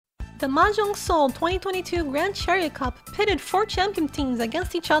The Mahjong Soul 2022 Grand Chariot Cup pitted 4 champion teams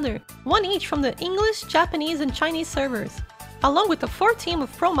against each other, one each from the English, Japanese, and Chinese servers, along with a 4 team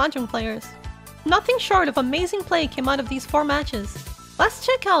of pro Mahjong players. Nothing short of amazing play came out of these 4 matches. Let's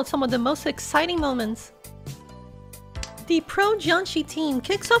check out some of the most exciting moments. The Pro Jianxi team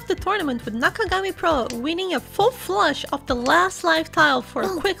kicks off the tournament with Nakagami Pro winning a full flush off the last life tile for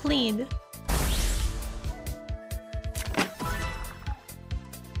a quick lead.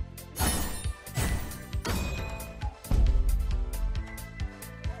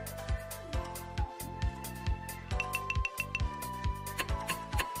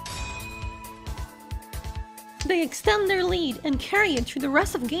 They extend their lead and carry it through the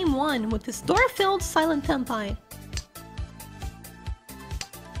rest of Game 1 with this Dora-filled Silent Tempai.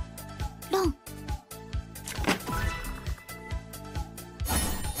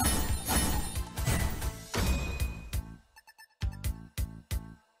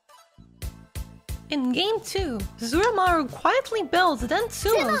 In Game 2, Zuramaru quietly builds then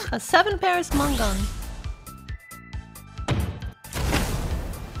sumos a 7 pairs Mangan.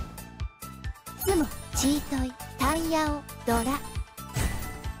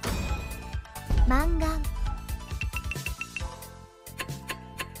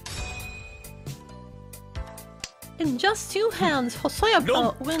 In just 2 hands, Hosoya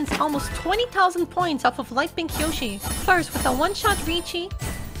Pro wins almost 20,000 points off of Light Pink Yoshi, first with a one-shot Riichi,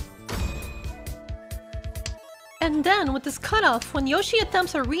 and then with this cutoff when Yoshi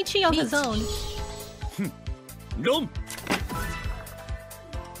attempts a Riichi on his own.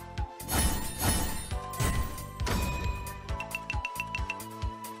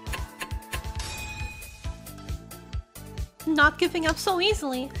 Not giving up so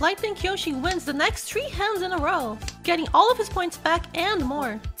easily, Light Pink Yoshi wins the next 3 hands in a row, getting all of his points back and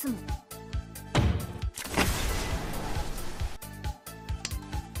more.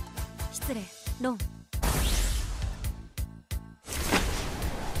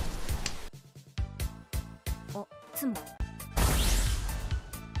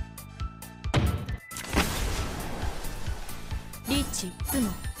 Riichi,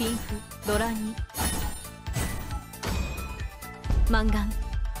 Tsumo, Pinfu, Dora ni Mangan.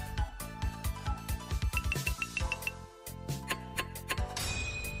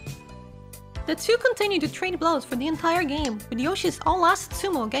 The two continue to trade blows for the entire game, with Yoshi's all-last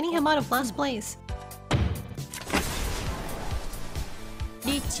sumo getting him out of last place.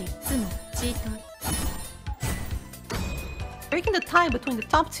 Riichi, Tsumo, Chitoi. Breaking the tie between the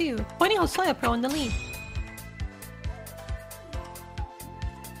top 2, putting Hosoya Pro in the lead.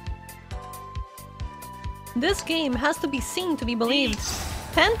 This game has to be seen to be believed.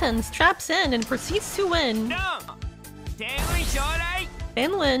 Tenten straps in and proceeds to win.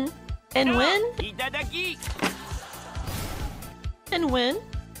 And win. And win. And win.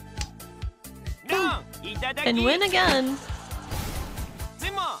 And win again.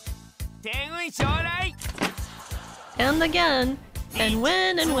 And again. And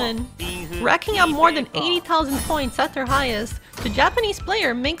win. Racking up more than 80,000 points at their highest, the Japanese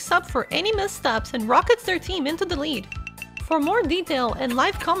player makes up for any missteps and rockets their team into the lead. For more detail and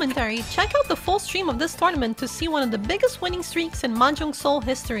live commentary, check out the full stream of this tournament to see one of the biggest winning streaks in Mahjong Soul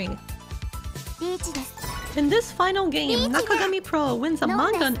history. In this final game, Nakagami Pro wins a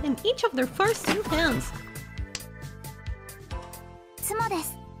Mangan in each of their first 2 hands.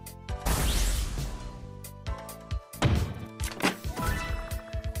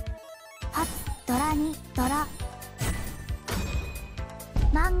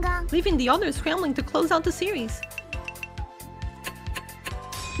 Leaving the others scrambling to close out the series.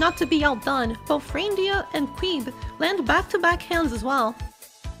 Not to be outdone, both Reindeer and Queeb land back-to-back hands as well.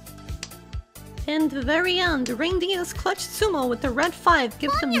 In the very end, Reindeer's clutch sumo with the red 5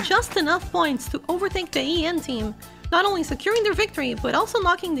 gives them just enough points to overtake the EN team, not only securing their victory, but also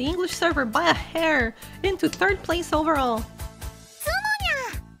knocking the English server by a hair into 3rd place overall.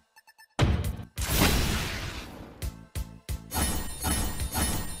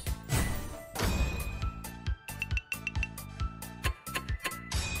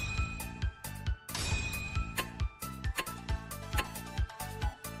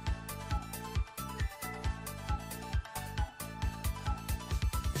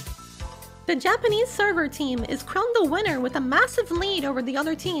 The Japanese server team is crowned the winner with a massive lead over the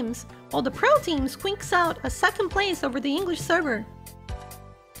other teams, while the pro team squeaks out a 2nd place over the English server.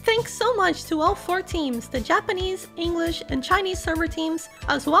 Thanks so much to all 4 teams, the Japanese, English, and Chinese server teams,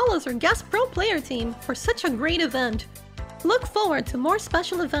 as well as our guest pro player team, for such a great event. Look forward to more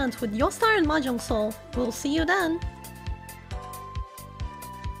special events with Yostar and Mahjong Soul. We'll see you then!